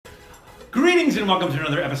Greetings and welcome to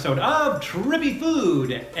another episode of Trippy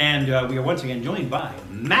Food, and we are once again joined by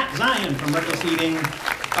Matt Zion from Wreckless Eating.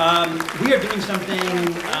 We are doing something,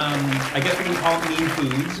 I guess we can call it meme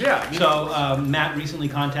foods. Yeah. So Matt recently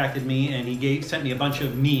contacted me and he sent me a bunch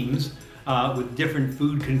of memes with different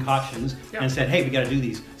food concoctions and said, hey, we got to do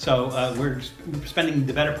these. So we're spending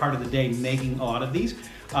the better part of the day making a lot of these.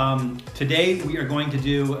 Today we are going to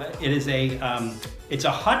do, it's a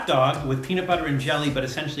hot dog with peanut butter and jelly, but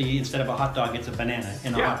essentially instead of a hot dog, it's a banana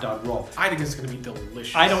in a hot dog roll. I think it's going to be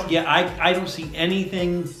delicious. I don't see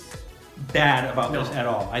anything bad about this at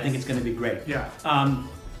all. I think it's going to be great. Yeah.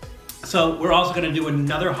 So we're also going to do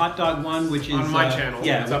another hot dog one, which is on my channel.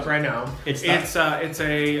 Yeah, it's up right now. It's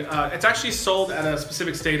actually sold at a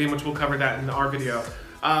specific stadium, which we'll cover that in our video.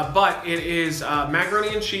 But it is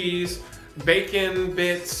macaroni and cheese, bacon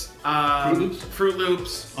bits, Fruit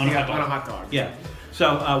Loops on a hot dog. Yeah.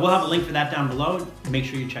 So we'll have a link for that down below. Make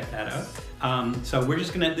sure you check that out. So we're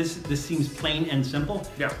just gonna. This seems plain and simple.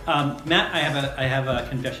 Yeah. Matt, I have a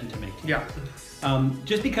confession to make. Yeah.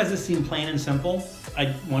 Just because this seemed plain and simple,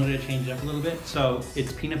 I wanted to change it up a little bit. So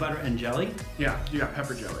it's peanut butter and jelly. Yeah. You got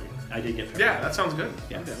pepper jelly. I did get pepper. Yeah, that sounds good.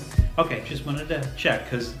 Yeah. Okay. Just wanted to check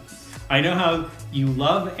because I know how you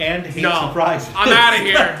love and hate surprises. I'm out of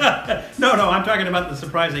here. No, I'm talking about the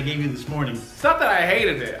surprise I gave you this morning. It's not that I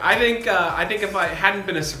hated it. I think if I hadn't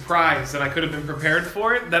been a surprise and I could have been prepared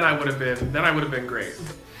for it, then I would have been great.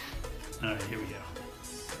 All right, here we go.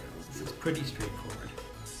 This is pretty straightforward.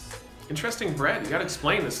 Interesting bread. You got to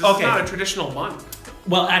explain this. This is not a traditional bun.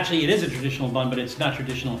 Well, actually, it is a traditional bun, but it's not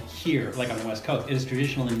traditional here, like on the West Coast. It is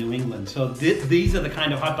traditional in New England. So these are the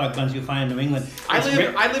kind of hot dog buns you find in New England. I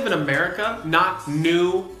live in America, not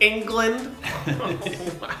New England.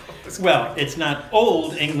 Well, it's not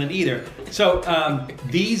old England either. So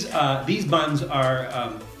these buns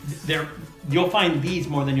are you'll find these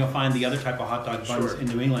more than you'll find the other type of hot dog buns in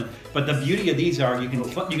New England. But the beauty of these are you can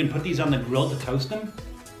put these on the grill to toast them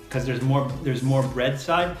because there's more bread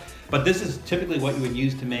side. But this is typically what you would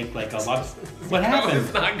use to make like a lot. What happened?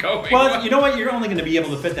 It's not going. Well, you know what? You're only going to be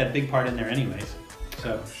able to fit that big part in there anyways.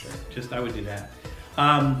 So I would do that.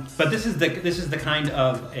 But this is the kind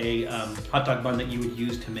of a hot dog bun that you would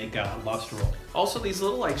use to make a lobster roll. Also, these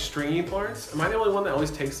little like stringy parts. Am I the only one that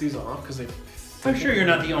always takes these off because they? I'm sure you're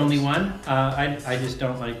not the only one. I just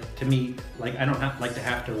don't like. To me, like I don't like to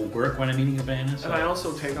have to work when I'm eating a banana. So. And I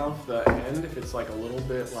also take off the end if it's like a little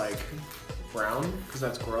bit like brown because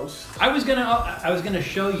that's gross. I was gonna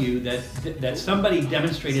show you that somebody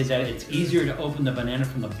demonstrated that it's easier to open the banana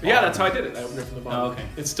from the bottom. Yeah, that's how I did it. I opened it from the bottom. Oh, okay.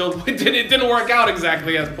 It didn't work out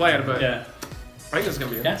exactly as planned, but yeah, I think it's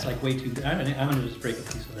gonna be. That's like way too. I'm gonna just break a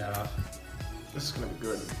piece of that off. This is gonna be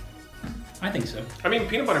good. I think so. I mean,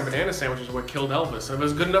 peanut butter and banana sandwiches are what killed Elvis. And if it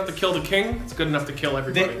was good enough to kill the king, it's good enough to kill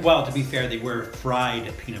everybody. Well, to be fair, they were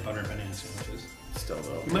fried peanut butter and banana sandwiches. Still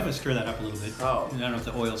though. You might have to stir that up a little bit. Oh. I don't know if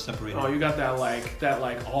the oil's separated. Oh, you got that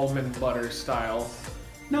like almond butter style.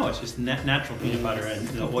 No, it's just natural peanut butter and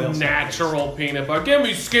the oil. Natural peanut butter. Give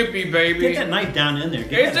me Skippy, baby. Get that knife down in there.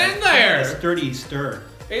 It's in there. A sturdy stir.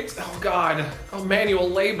 It's God. Oh, manual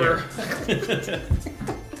labor.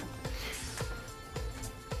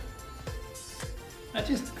 That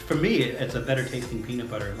just, for me, it's a better tasting peanut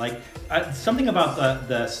butter. Like something about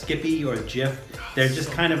the Skippy or Jif, they're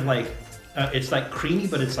just kind of like, it's like creamy,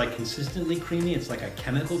 but it's like consistently creamy. It's like a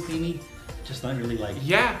chemical creamy, just not really like.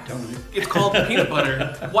 Yeah, it's called peanut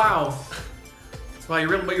butter. Wow. Well,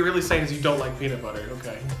 what you're really saying is you don't like peanut butter.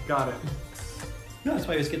 Okay, got it. No, that's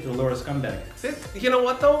why I always get the Laura Scumbag. You know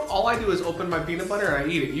what though? All I do is open my peanut butter and I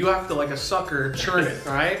eat it. You have to, like a sucker, churn it,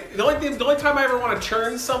 all right? The only time I ever want to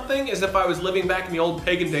churn something is if I was living back in the old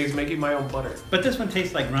pagan days making my own butter. But this one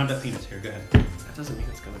tastes like ground up peanuts. Here, go ahead. That doesn't mean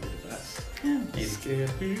it's gonna be the best. Yeah, maybe.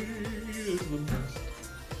 Skippy is the best.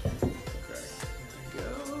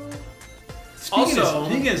 Okay, there we go.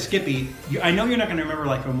 Speaking of Skippy, I know you're not going to remember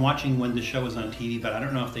like from watching when the show was on TV, but I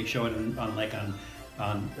don't know if they show it on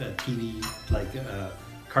TV, like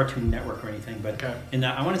Cartoon Network or anything, but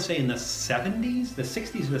I want to say in the 70s, the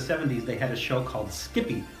 60s or the 70s, they had a show called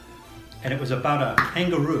Skippy, and it was about a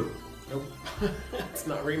kangaroo. Nope, it's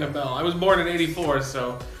not ringing a bell. I was born in '84,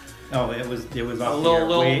 so. Oh, it was off a the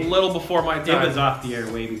air. little before my time. It was off the air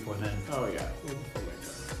way before then. Oh yeah, way before my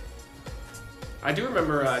time. I do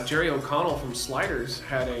remember Jerry O'Connell from Sliders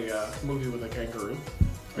had a movie with a kangaroo.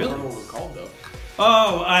 I don't remember what it was called though.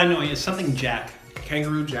 Oh, I know. It's something Jack.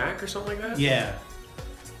 Kangaroo Jack or something like that? Yeah.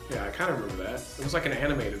 Yeah, I kind of remember that. It was like an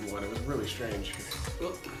animated one. It was really strange.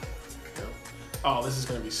 Oh, this is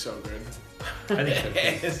going to be so good. I think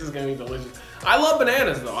so. This is going to be delicious. I love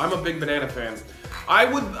bananas, though. I'm a big banana fan. I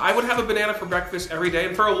would have a banana for breakfast every day,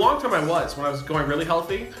 and for a long time I was when I was going really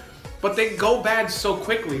healthy. But they go bad so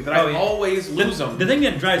quickly that I always lose them. The thing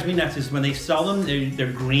that drives me nuts is when they sell them,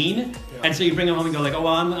 they're green, and so you bring them home and go like, oh,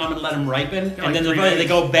 well, I'm going to let them ripen, and then they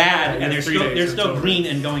go bad, and they're still green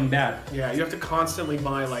and going bad. Yeah, you have to constantly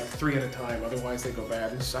buy like 3 at a time, otherwise they go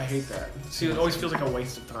bad. I hate that. See, it always feels like a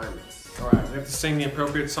waste of time. All right, we have to sing the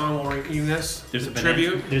appropriate song while we're eating this. There's a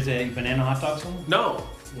tribute. There's a banana hot dog song? No.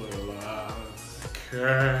 Well,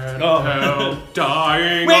 can't help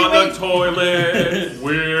dying on the toilet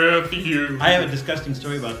with you. I have a disgusting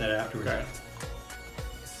story about that afterwards. Okay.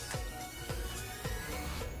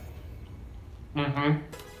 Mm-hmm.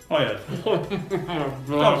 Oh, yeah.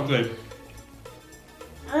 That was good.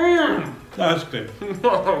 That was good.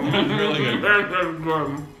 Really good.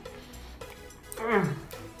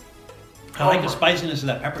 I like the spiciness of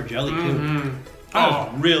that pepper jelly, too.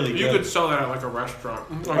 Oh, really good. You could sell that at like a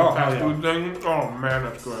restaurant. Like a fast food thing. Oh man,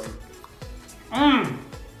 that's good. Oh,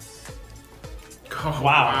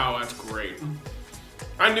 wow, that's great.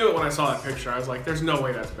 I knew it when I saw that picture. I was like, there's no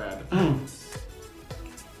way that's bad.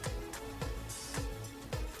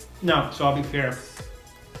 No, so I'll be fair.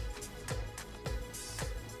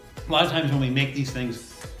 A lot of times when we make these things,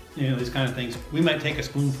 you know, these kind of things, we might take a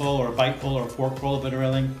spoonful or a biteful or a forkful of it or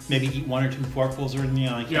anything, maybe eat 1 or 2 forkfuls or anything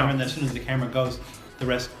on camera, and then as soon as the camera goes, the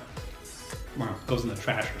rest goes in the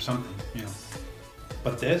trash or something, you know.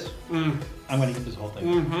 But this, I'm going to eat this whole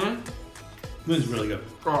thing. This is really good.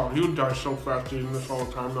 Oh, you would die so fast eating this all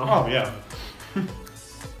the time, though. Oh, yeah.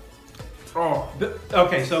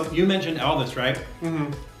 Okay, so you mentioned Elvis, right?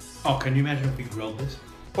 Oh, can you imagine if we grilled this?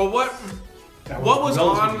 Well, what was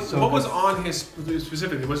on his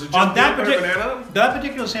specifically? Was it just on that peanut butter and banana? That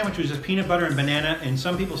particular sandwich was just peanut butter and banana, and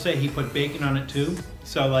some people say he put bacon on it too.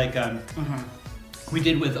 So like we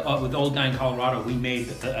did with old guy in Colorado, we made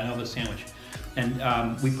an Elvis sandwich, and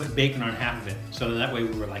we put bacon on half of it, so that way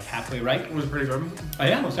we were like halfway right. It was pretty good. Oh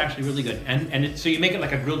yeah, it was actually really good, and so you make it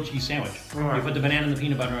like a grilled cheese sandwich. Right. You put the banana and the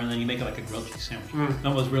peanut butter, and then you make it like a grilled cheese sandwich.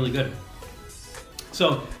 That was really good.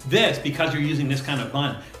 So this, because you're using this kind of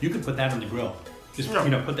bun, you could put that on the grill. Just you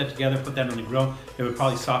know, put that together, put that on the grill. It would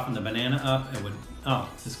probably soften the banana up. It would. Oh,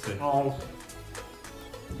 it's good. Oh,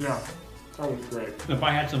 yeah, that was great. If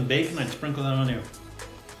I had some bacon, I'd sprinkle that on there.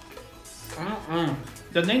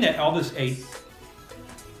 The thing that Elvis ate,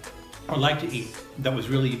 or liked to eat, that was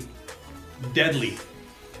really deadly,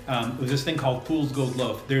 was this thing called Fool's Gold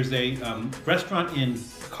Loaf. There's a restaurant in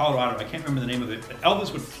Colorado, I can't remember the name of it, but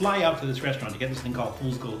Elvis would fly out to this restaurant to get this thing called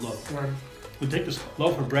Fool's Gold Loaf. Right. Would take this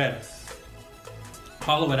loaf of bread,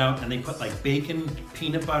 hollow it out, and they put like bacon,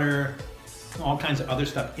 peanut butter, all kinds of other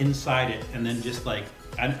stuff inside it, and then just like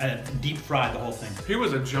deep fry the whole thing. He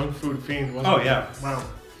was a junk food fiend, wasn't he? Oh yeah. Wow.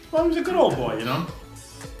 Well, he was a good old boy, you know.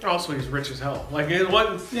 Also, he's rich as hell. Like,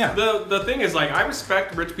 the thing is, like, I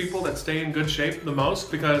respect rich people that stay in good shape the most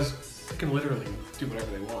because they can literally do whatever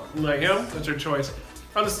they want. Like him, that's their choice.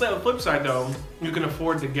 On the flip side, though, you can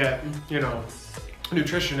afford to get, you know, a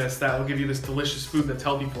nutritionist that will give you this delicious food that's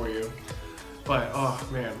healthy for you. But, oh,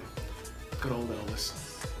 man, good old Elvis.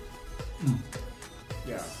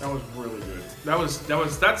 Yeah, that was really good.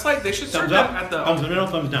 That's like, they should serve that at the... Thumbs middle,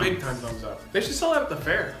 thumbs down. Big time thumbs up. They should sell that at the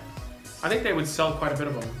fair. I think they would sell quite a bit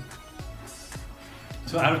of them.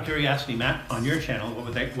 So out of curiosity, Matt, on your channel,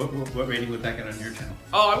 what rating would that get on your channel?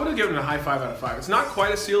 Oh, I would have given it a high 5 out of 5. It's not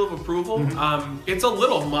quite a seal of approval. It's a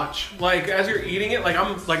little much. Like as you're eating it,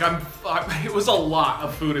 it was a lot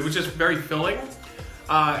of food. It was just very filling,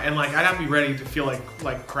 and like I'd have to be ready to feel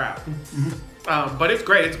like crap. But it's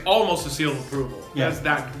great. It's almost a seal of approval. Yeah, that's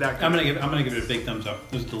that good. I'm gonna give it a big thumbs up.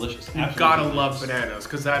 It was delicious. You gotta love bananas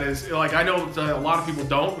because that is like I know a lot of people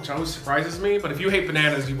don't, which always surprises me. But if you hate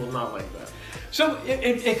bananas, you will not like that. So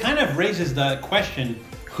it kind of raises the question: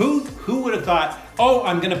 who would have thought? Oh,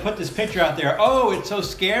 I'm gonna put this picture out there. Oh, it's so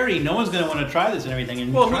scary. No one's gonna want to try this and everything.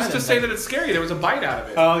 And well, who's to say that it's scary? There was a bite out of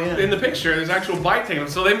it. Oh yeah. In the picture, there's actual bite taken.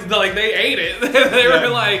 So they ate it. They were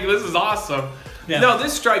like, "This is awesome." Yeah. No,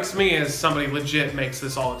 this strikes me as somebody legit makes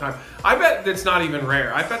this all the time. I bet it's not even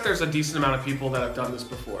rare. I bet there's a decent amount of people that have done this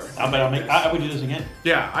before. I would do this again.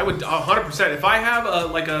 Yeah, I would 100%. If I have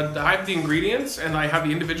I have the ingredients and I have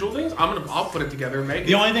the individual things, I'll put it together and make it.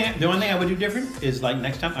 The only thing I would do different is like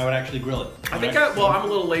next time I would actually grill it. I'm a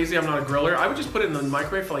little lazy. I'm not a griller. I would just put it in the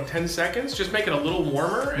microwave for like 10 seconds. Just make it a little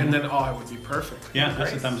warmer, and then it would be perfect. Yeah,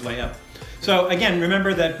 that's the thumbs way up. So again,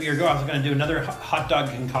 remember that we are also going to do another hot dog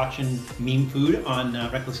concoction meme food on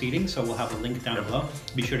Reckless Eating, so we'll have a link down below.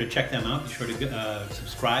 Be sure to check them out. Be sure to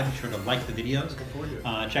subscribe. Be sure to like the videos.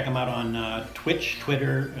 Check them out on Twitch,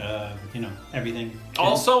 Twitter, you know, everything.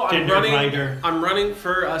 Also, I'm running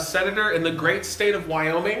for a senator in the great state of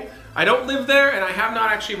Wyoming. I don't live there, and I have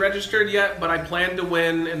not actually registered yet, but I plan to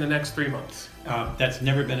win in the next 3 months. That's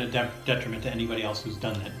never been a detriment to anybody else who's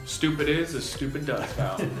done that. Stupid is as stupid does,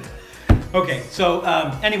 pal. Okay, so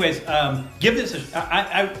anyways, give this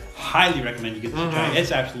I highly recommend you give this a try.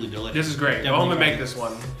 It's absolutely delicious. This is great. Go home and make this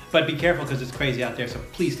one. But be careful because it's crazy out there, so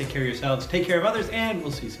please take care of yourselves, take care of others, and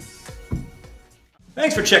we'll see you soon.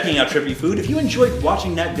 Thanks for checking out Trippy Food. If you enjoyed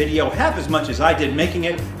watching that video half as much as I did making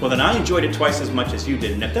it, well then I enjoyed it twice as much as you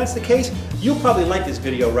did. And if that's the case, you'll probably like this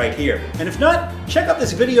video right here. And if not, check out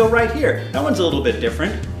this video right here. That one's a little bit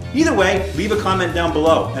different. Either way, leave a comment down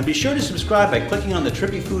below. And be sure to subscribe by clicking on the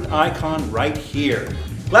Trippy Food icon right here.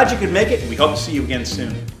 Glad you could make it, and we hope to see you again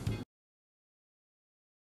soon.